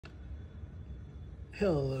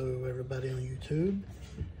Hello everybody on YouTube.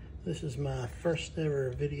 This is my first ever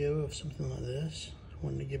video of something like this. I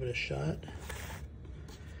wanted to give it a shot.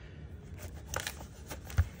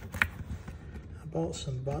 I bought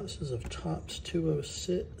some boxes of Topps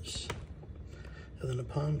 206 of the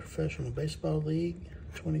Nippon Professional Baseball League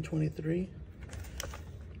 2023.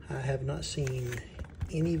 I have not seen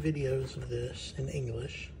any videos of this in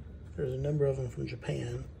English. There's a number of them from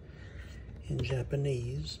Japan in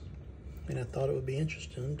Japanese, and I thought it would be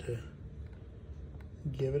interesting to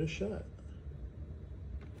give it a shot.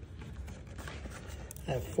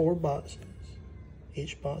 I have 4 boxes.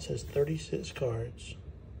 Each box has 36 cards.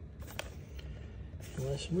 And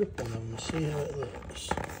let's rip one of them and see how it looks.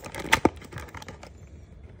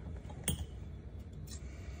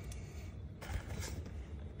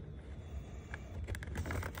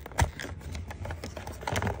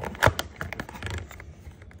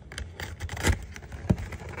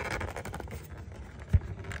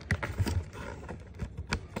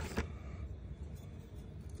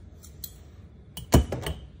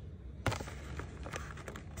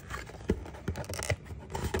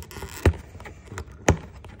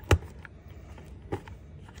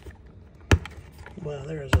 Wow,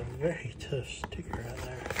 there is a very tough sticker right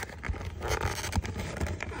there.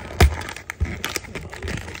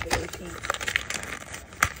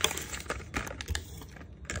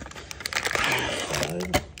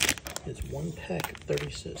 Inside, it's 1 pack of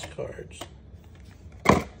 36 cards.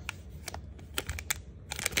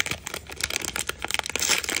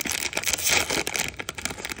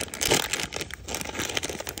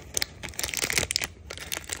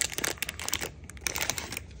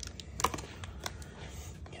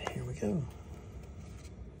 Go.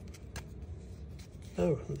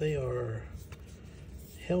 Oh, they are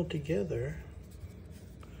held together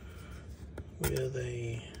with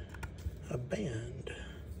a band.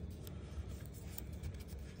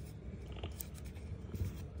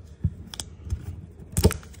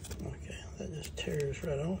 Okay, that just tears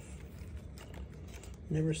right off.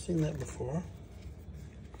 Never seen that before.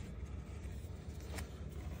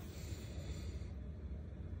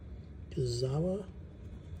 Kazawa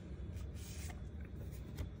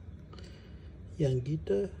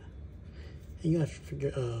Yangita, and you have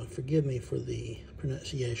to forgive me for the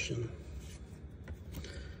pronunciation.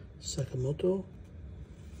 Sakamoto,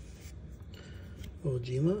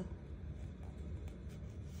 Ojima,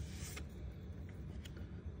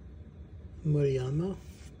 Murayama,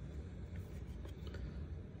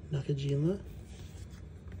 Nakajima,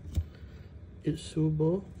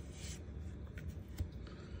 Itsubo,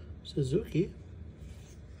 Suzuki,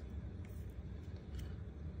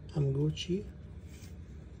 Hamaguchi,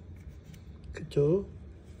 Kato,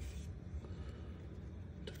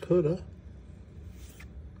 Dakota,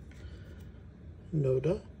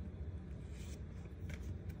 Noda,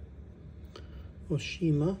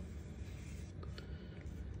 Oshima.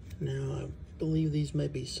 Now I believe these may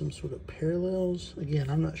be some sort of parallels. Again,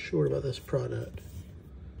 I'm not sure about this product.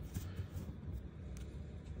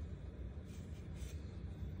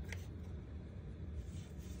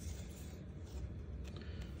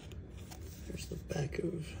 There's the back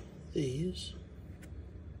of these.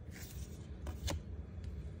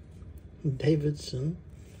 Davidson.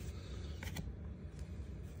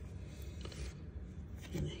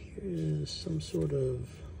 And here is some sort of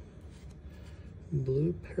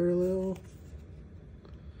blue parallel.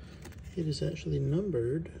 It is actually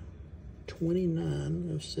numbered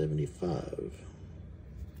 29 of 75.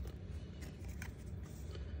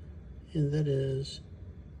 And that is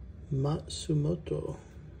Matsumoto.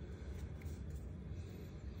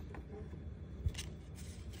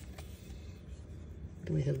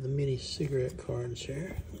 We have the mini cigarette cards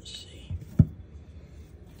here. Let's see.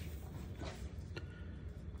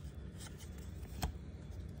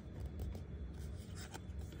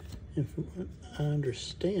 And from what I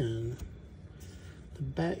understand, the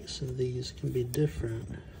backs of these can be different,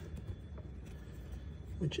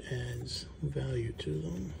 which adds value to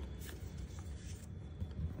them.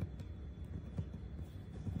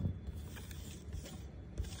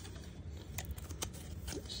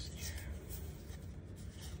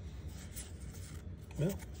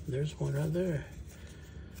 Well, there's one right there.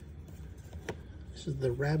 This is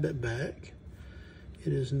the rabbit back.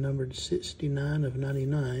 It is numbered 69 of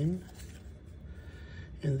 99.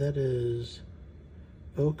 And that is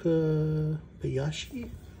Okabayashi.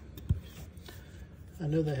 I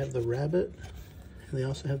know they have the rabbit, and they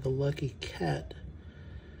also have the lucky cat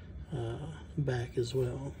back as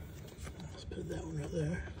well. Let's put that one right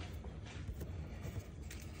there.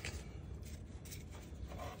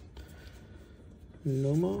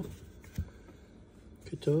 Noma,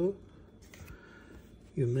 Kato,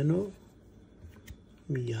 Yumeno,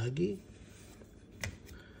 Miyagi,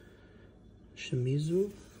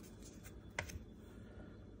 Shimizu,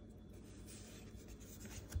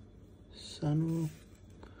 Sano,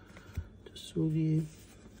 Tsugi,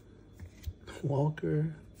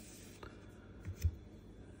 Walker,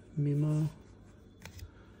 Mima,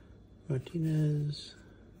 Martinez,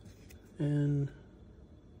 and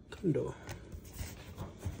Kondo.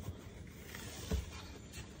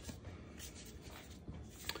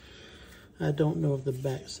 I don't know if the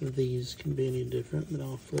backs of these can be any different, but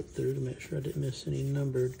I'll flip through to make sure I didn't miss any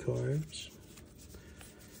numbered cards.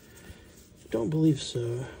 Don't believe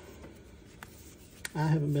so. I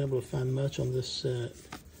haven't been able to find much on this set,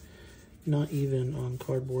 not even on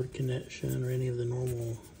Cardboard Connection or any of the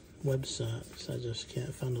normal websites. I just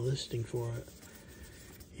can't find a listing for it.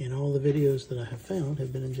 And all the videos that I have found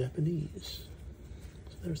have been in Japanese.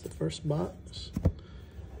 So there's the first box.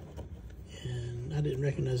 And I didn't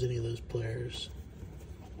recognize any of those players.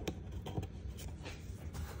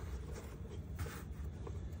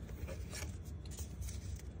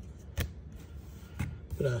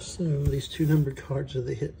 But I assume these two numbered cards are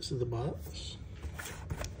the hits of the box.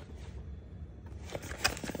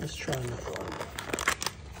 Let's try another one.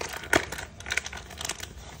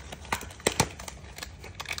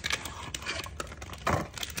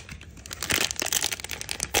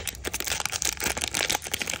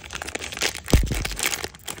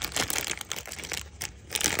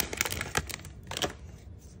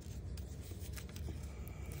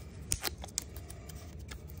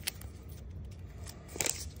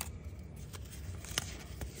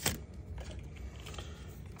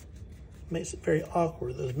 Makes it very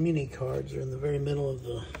awkward. Those mini cards are in the very middle of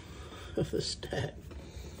the stack.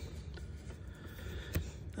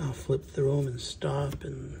 I'll flip through them and stop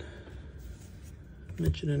and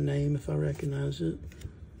mention a name if I recognize it.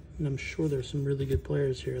 And I'm sure there's some really good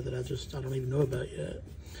players here that I don't even know about yet.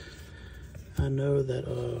 I know that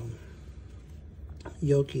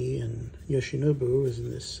Yoki and Yoshinobu is in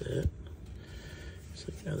this set. So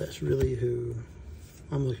that's really who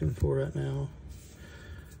I'm looking for right now.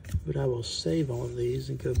 But I will save all of these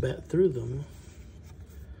and go back through them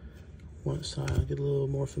once I get a little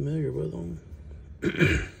more familiar with them.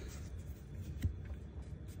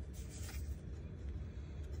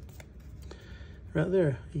 Right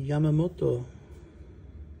there, Yamamoto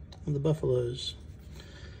on the Buffaloes.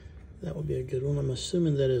 That would be a good one. I'm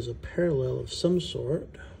assuming that is a parallel of some sort.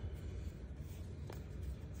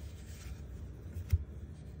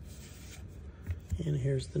 And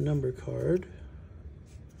here's the number card.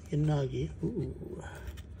 Inagi. Ooh.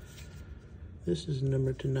 This is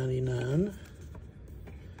numbered to 99.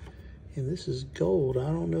 And this is gold. I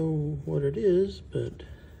don't know what it is, but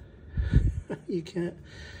you can't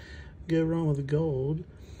go wrong with gold.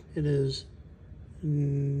 It is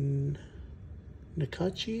Nakachi,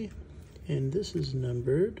 and this is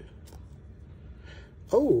numbered.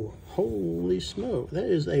 Oh, holy smoke. That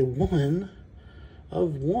is a 1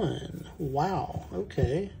 of 1. Wow,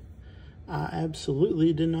 okay. I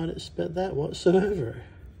absolutely did not expect that whatsoever.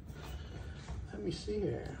 Let me see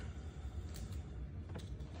here.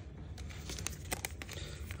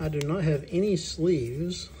 I do not have any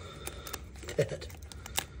sleeves that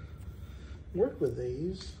work with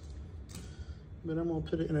these, but I'm going to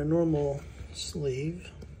put it in a normal sleeve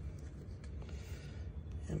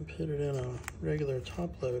and put it in a regular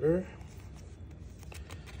top loader.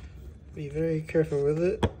 Be very careful with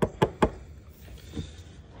it.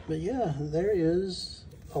 But yeah, there is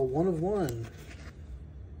a 1 of 1.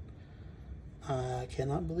 I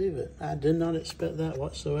cannot believe it. I did not expect that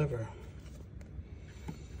whatsoever.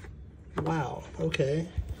 Wow, okay.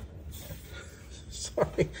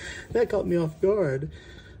 Sorry, that caught me off guard.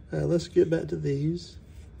 Let's get back to these.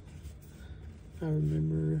 I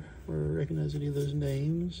remember or recognize any of those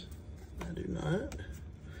names. I do not.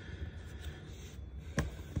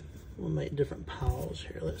 We'll make different piles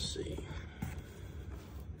here. Let's see.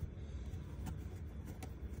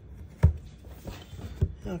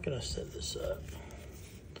 How can I set this up?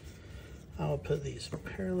 I'll put these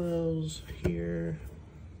parallels here.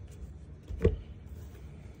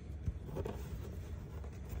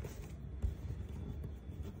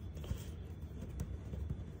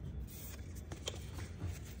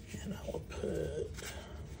 And I will put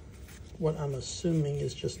what I'm assuming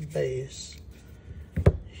is just base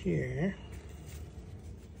here.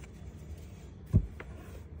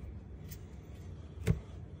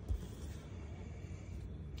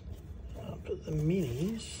 The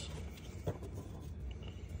minis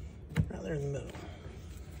right there in the middle.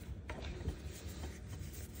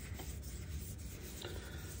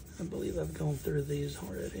 I believe I've gone through these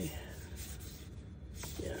already.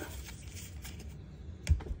 Yeah.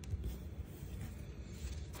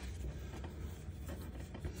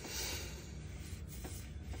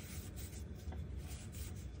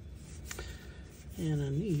 And I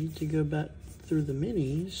need to go back through the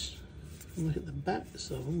minis and look at the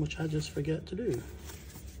backs of them, which I just forgot to do.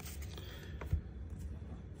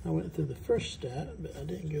 I went through the first stack, but I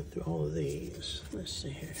didn't go through all of these. Let's see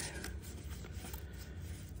here.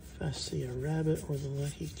 If I see a rabbit or the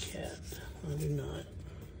lucky cat, I do not.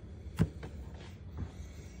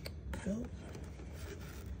 Well,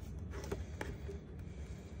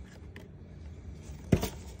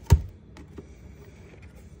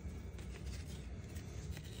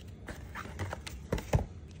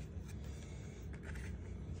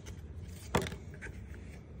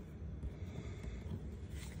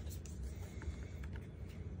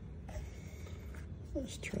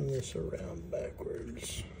 let's turn this around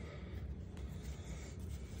backwards.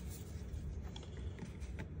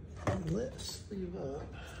 And let's leave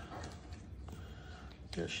up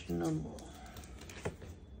just number.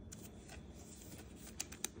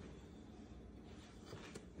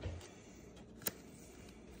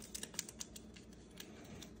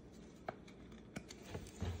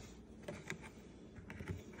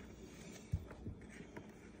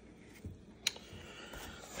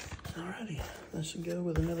 Alrighty, let's go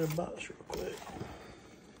with another box real quick.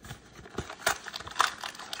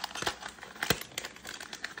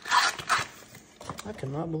 I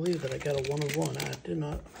cannot believe that I got a 1 of 1. I did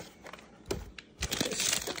not.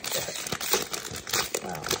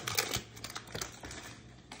 Wow.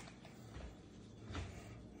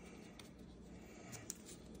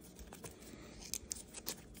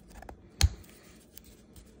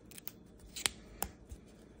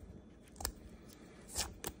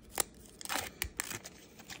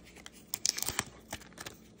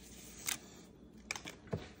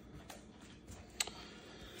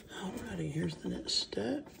 Alrighty, here's the next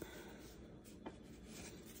step.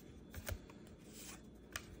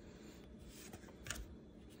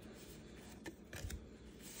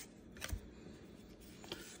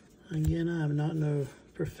 Again, I am not no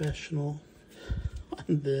professional on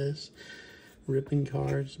this, ripping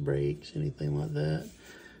cards, breaks, anything like that.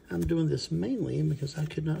 I'm doing this mainly because I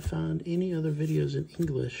could not find any other videos in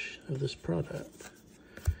English of this product.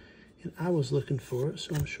 And I was looking for it,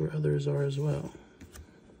 so I'm sure others are as well.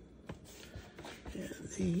 And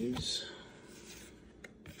these,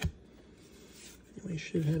 we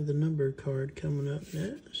should have the number card coming up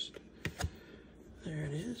next. There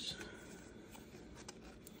it is.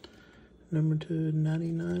 Number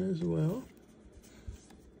 299 as well.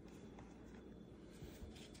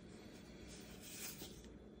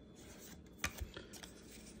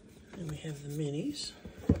 And we have the minis.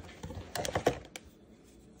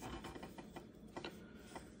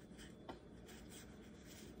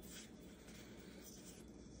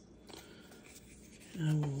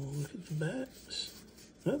 And we'll look at the backs.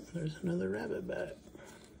 Oh, there's another rabbit back.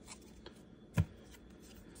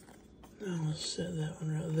 Now let's set that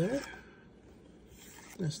one right there.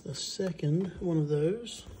 That's the second one of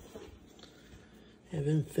those. And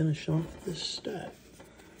then finish off this stack.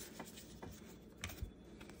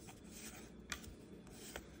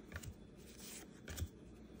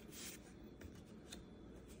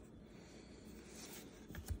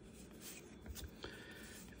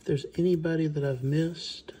 If there's anybody that I've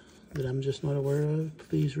missed that I'm just not aware of,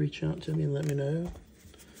 please reach out to me and let me know.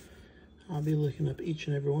 I'll be looking up each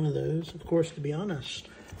and every one of those. Of course, to be honest,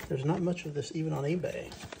 there's not much of this even on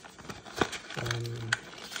eBay.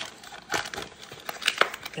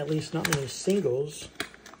 At least not many singles.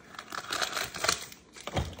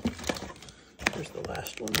 Here's the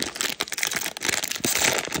last one.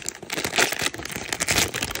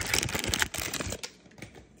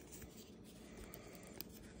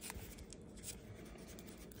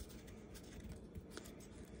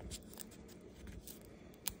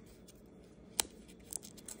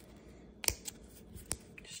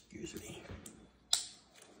 Excuse me.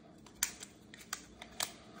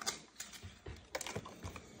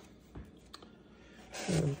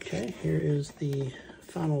 Okay, here is the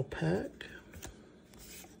final pack.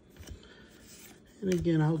 And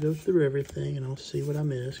again, I'll go through everything and I'll see what I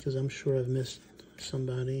missed, because I'm sure I've missed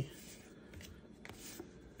somebody.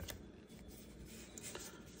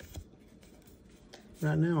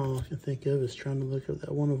 Right now, all I can think of is trying to look up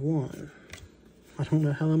that 1 of 1. I don't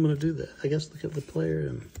know how I'm going to do that. I guess look at the player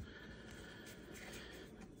and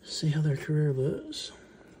see how their career looks.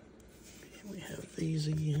 And we have these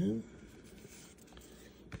again.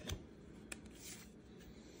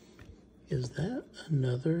 Is that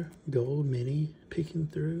another gold mini peeking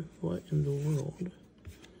through? What in the world?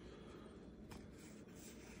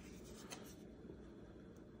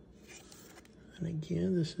 And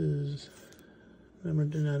again, this is number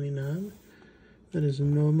 99. That is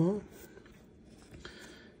Noma.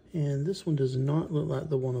 And this one does not look like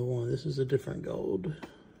the 101. This is a different gold.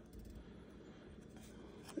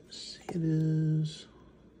 Let's see, it is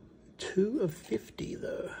 2 of 50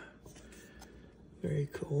 though. Very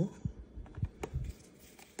cool.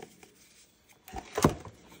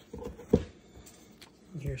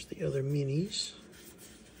 And here's the other minis.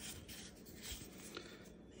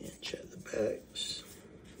 And check the backs.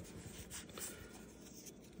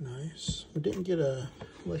 Nice. We didn't get a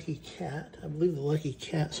lucky cat. I believe the lucky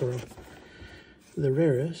cats are the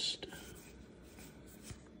rarest.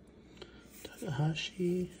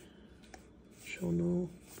 Takahashi, Shono,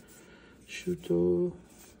 Shuto.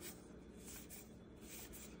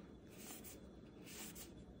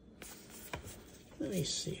 Let me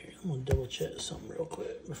see here. I'm gonna double check something real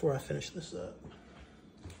quick before I finish this up.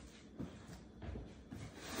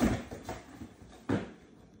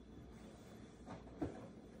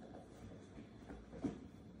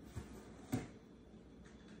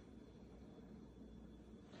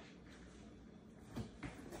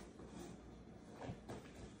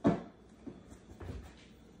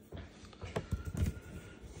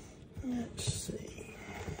 Let's see.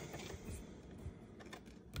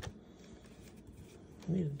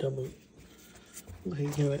 I need to double look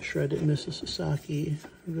again, make sure I didn't miss a Sasaki,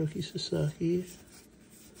 Roki Sasaki.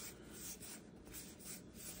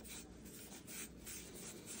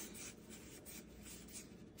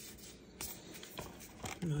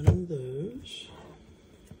 None of those.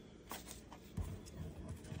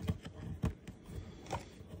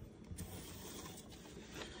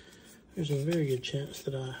 There's a very good chance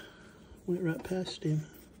that I went right past him.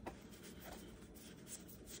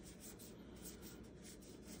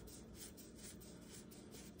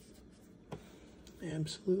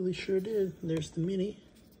 Absolutely sure did. There's the mini.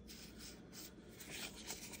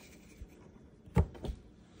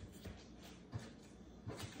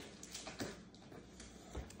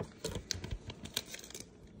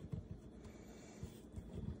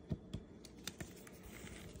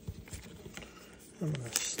 I'm going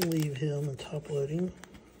to sleeve him and top load him.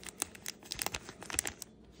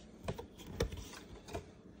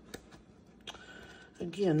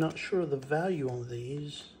 Again, not sure of the value on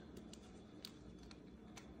these.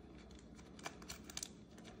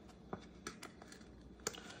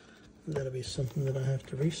 That'll be something that I have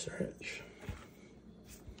to research.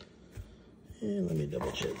 And let me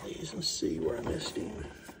double check these and see where I missed him.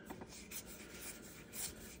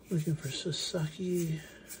 Looking for Sasaki.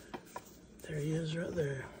 There he is right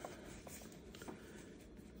there.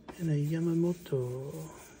 And a Yamamoto.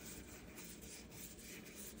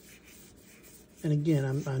 And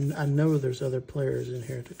again, I know there's other players in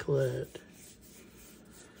here to collect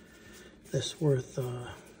that's worth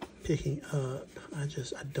picking up. I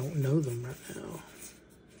don't know them right now.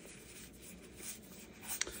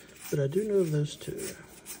 But I do know of those two.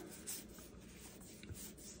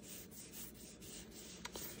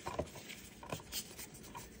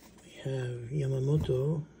 We have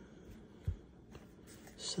Yamamoto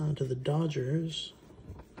signed to the Dodgers.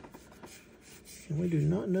 And we do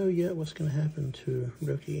not know yet what's going to happen to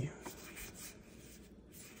Roki.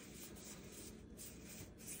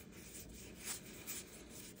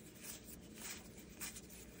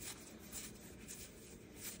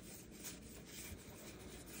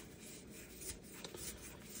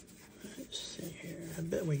 Let's see here. I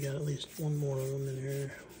bet we got at least one more of them in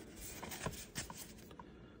here.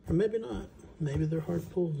 Or maybe not. Maybe they're hard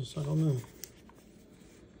pulls. I don't know.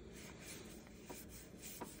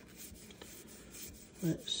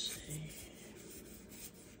 Let's see.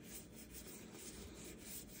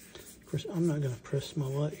 Of course, I'm not going to press my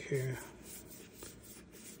luck here,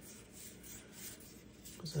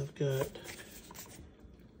 because I've got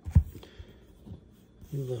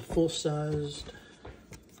the full-sized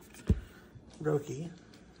Roki,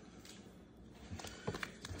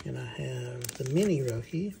 and I have the mini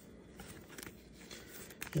Roki,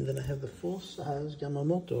 and then I have the full-size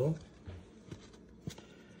Yamamoto,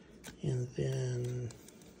 and then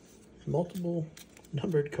multiple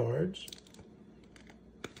numbered cards.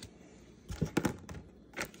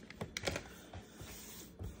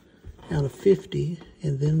 Out of 50,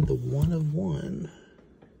 and then the 1 of 1.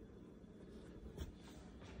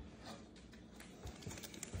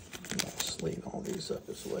 I'll sleeve all these up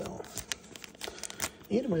as well.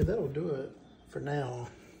 Anyway, that'll do it for now.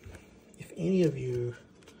 If any of you,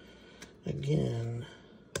 again,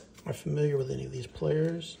 are familiar with any of these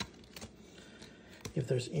players, if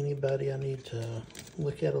there's anybody I need to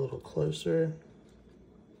look at a little closer,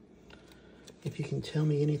 if you can tell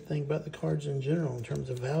me anything about the cards in general in terms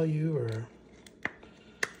of value or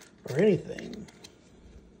or anything,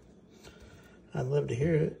 I'd love to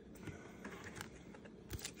hear it.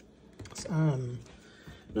 I'm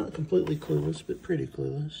not completely clueless, but pretty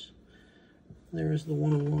clueless. There is the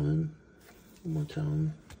 101. One more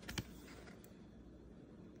time.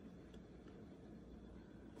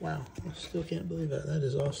 Wow, I still can't believe that. That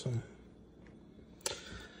is awesome.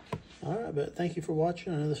 Alright, but thank you for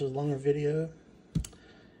watching. I know this is a longer video,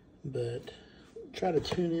 but try to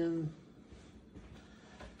tune in.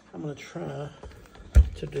 I'm going to try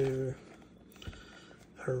to do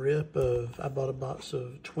a rip of, I bought a box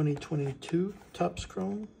of 2022 Topps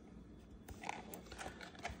Chrome.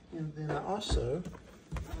 And then I also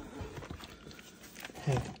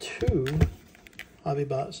have 2 hobby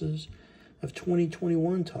boxes of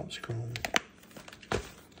 2021 Topps Chrome.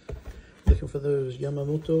 Looking for those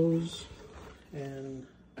Yamamotos and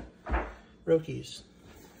Rockies.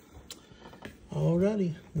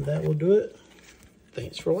 Alrighty, that will do it.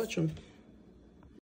 Thanks for watching.